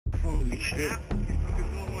shit.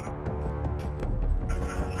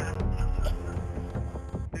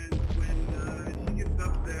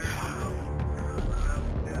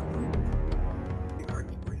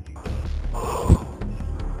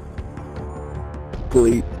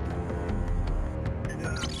 Sleep.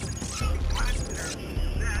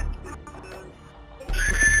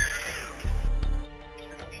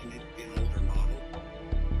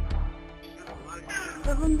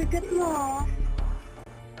 Warum bitte noch?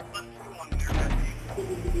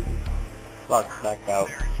 Fuck, back out.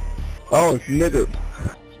 Oh, nigga.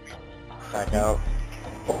 Back out.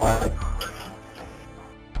 What?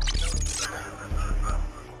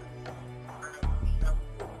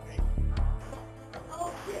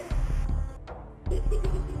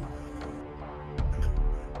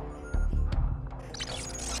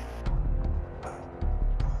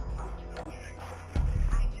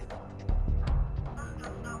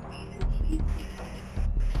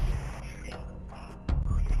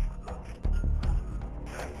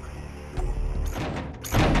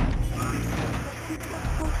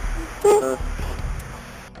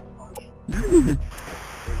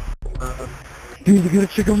 Dude, you gotta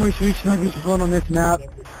check out my sweet snipers fun on this map.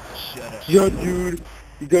 Shut up. Yo, dude,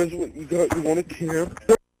 you want to camp?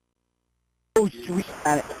 Oh, sweet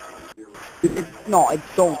at it. No, it's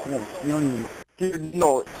so cool. You don't even... Dude,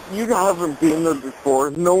 no, you haven't been there before.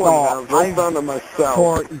 No one has. I've done it myself.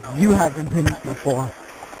 Or you haven't been before.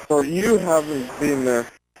 Or you haven't been there.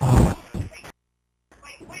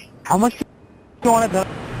 How much do you want to bet?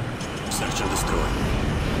 Search and destroy.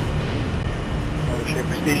 Oh shit,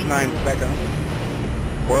 Prestige 9, back up.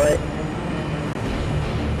 What?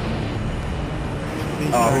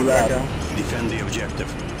 Oh, who that? Defend the objective.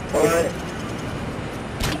 What?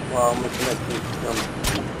 Well, I'm looking at some...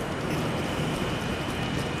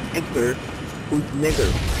 Nigger? Who's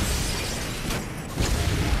nigger?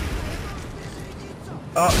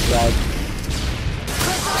 Oh, God.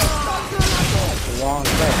 That's the wrong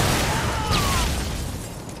thing.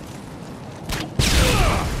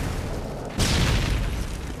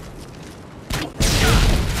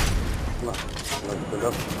 Let's put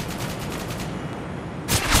up.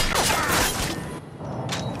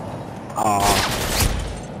 Aww.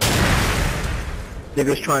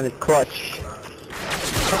 Nigger's trying to clutch.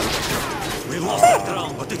 We lost that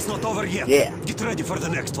round, but it's not over yet. Yeah. Get ready for the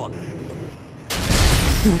next one.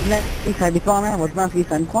 Inside the corner, what's my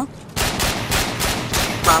inside the corner?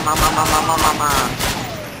 Mama.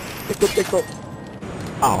 Pick up.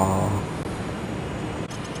 Aww.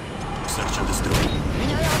 Search and destroy.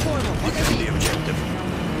 Defend the objective.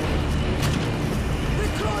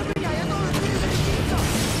 Прикрой меня, я должен перезарядиться!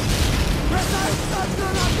 Бросаю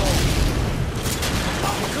стат-гранату!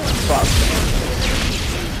 Fuck.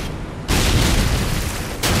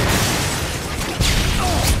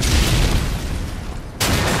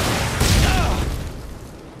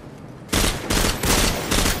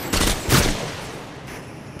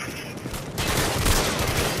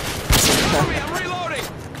 Hurry, I'm reloading!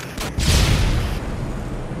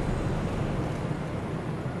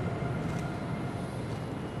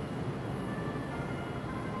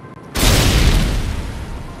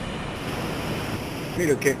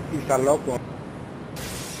 Mira que está loco.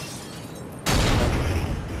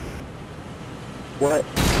 What?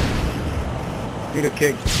 Mira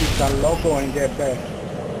que está loco and get back.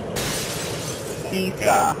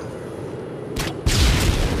 Pizza.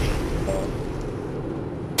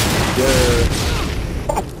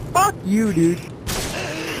 Oh, fuck you, dude.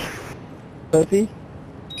 Pussy.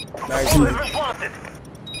 Nice. Responded!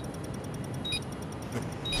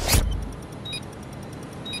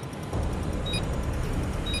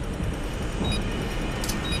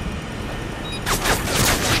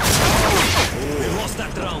 We lost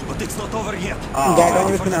that round, but it's not over yet. Yeah, Ready don't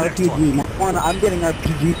for listen the to next RPG. one. I'm getting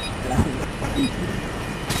RPG.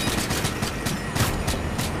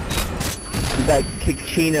 That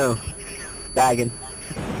Kicchino. Bagging.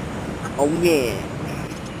 Oh yeah.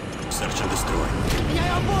 Search and destroy.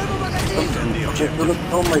 Меняю обойму магазин! Defend the Just objective. look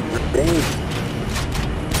on my thing.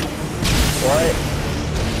 What?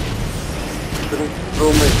 Don't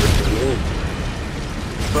throw my thing.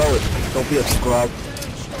 Throw it. Don't be a scrub.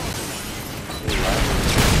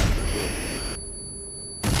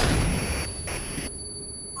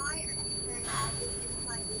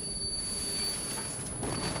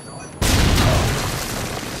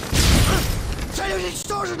 Цель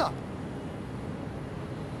уничтожена!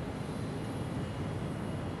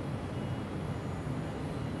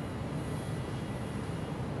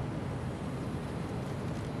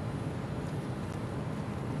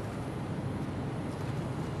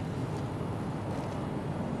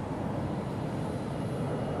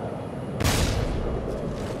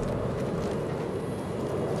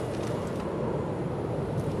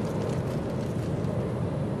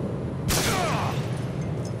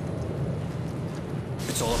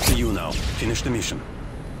 now. Finish the mission.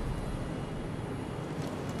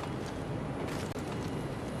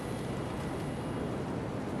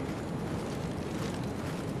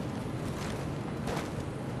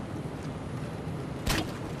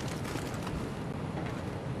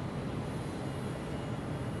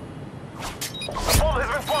 The bomb has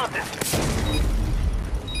been planted.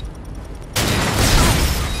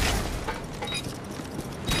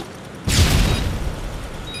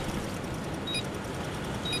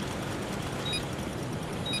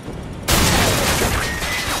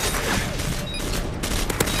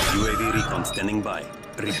 UAV recon standing by.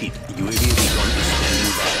 Repeat, UAV recon is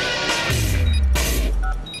standing by.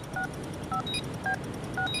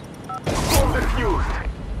 Bomb defused.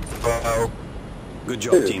 Well, Good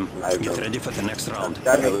job, team. Get ready for the next round.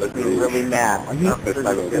 that makes me really mad. Are you After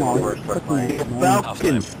I get come on, worse, but fucking Half-time.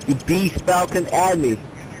 Falcon, you beast Falcon, add me.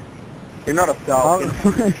 you're not a falcon.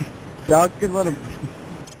 Falcon, let him.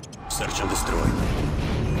 Search and destroy.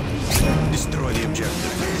 Destroy the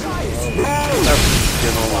objective.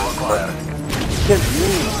 You know what?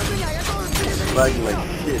 Like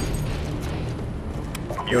shit.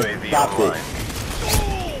 UAV Stop it. online.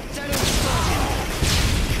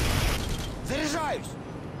 Заряжаюсь!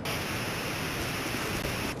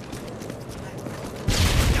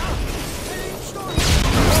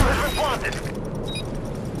 Bomb has been planted.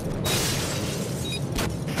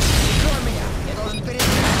 Прикрой меня! Я должен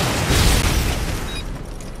перезарядить!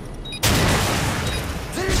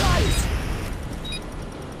 Заряжаюсь!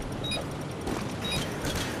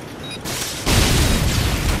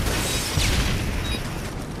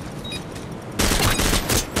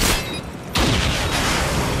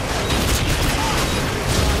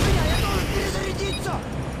 Меня! Я должен перезарядиться!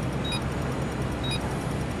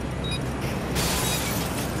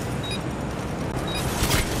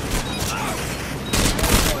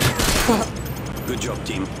 Good job,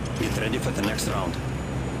 team. Get ready for the next round.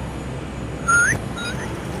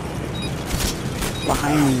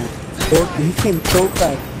 Behind me. He came so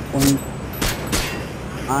fast when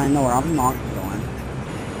I know where I'm not going.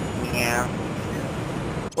 Yeah.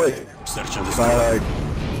 Wait. Search and destroy.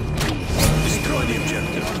 Destroy the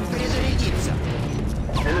objective. Перезарядиться!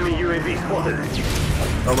 Enemy UAV spotted.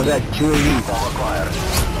 Oh my god, UAV. Bomb acquired.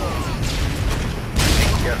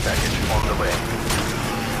 Care package on the way.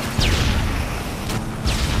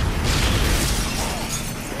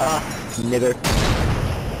 Nigger.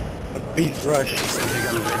 Beast rush. Sentry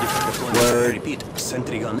gun ready for deployment. Word. Repeat,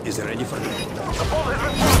 sentry gun is ready for deployment. The bomb has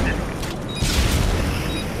been planted.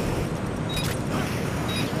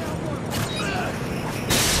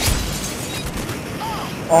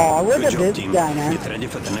 Oh, look Good at job, this team. guy, man. Get ready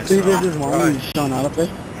for the next See, this round. is one he's showing out of it.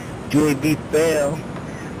 UAV fail.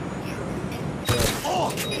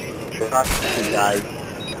 Trust the guys.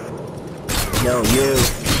 No, you.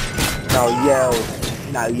 No, you.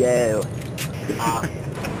 No, you.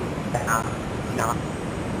 Nah.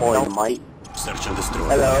 Boy, Mike. Search and destroy.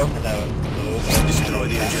 Hello. Destroy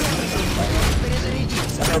the objective.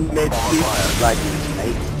 Перезарядиться! I'm mid-speed. Like,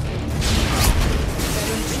 hey.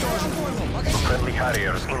 Friendly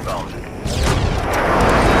Harriers inbound.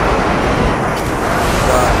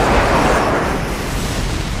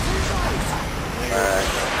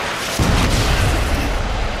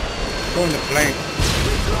 Going to flank.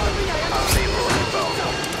 Unstable inbound.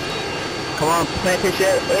 Come on, plant this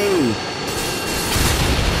shit. Hey.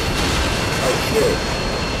 Oh, shit.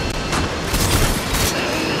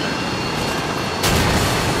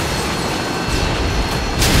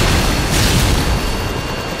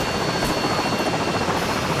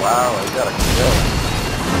 Wow, I got a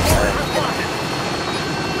kill.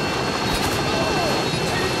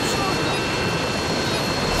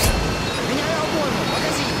 Меняю обойму!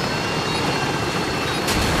 Магазин!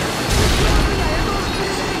 Прикрой меня! Я должен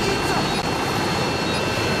перезарядиться!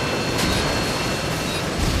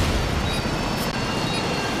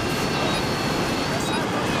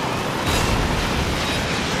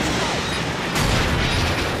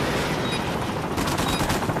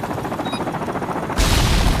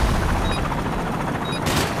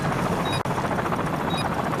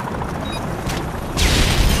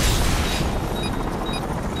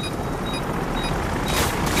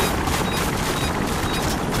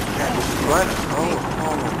 What? Oh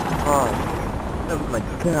my god. Oh my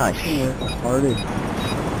gosh. Retarded.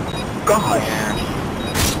 Gosh.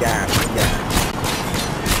 Yeah.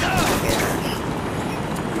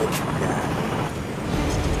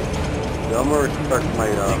 I'm gonna restart my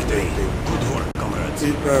Big day. Good work, comrades.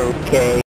 PC. Okay.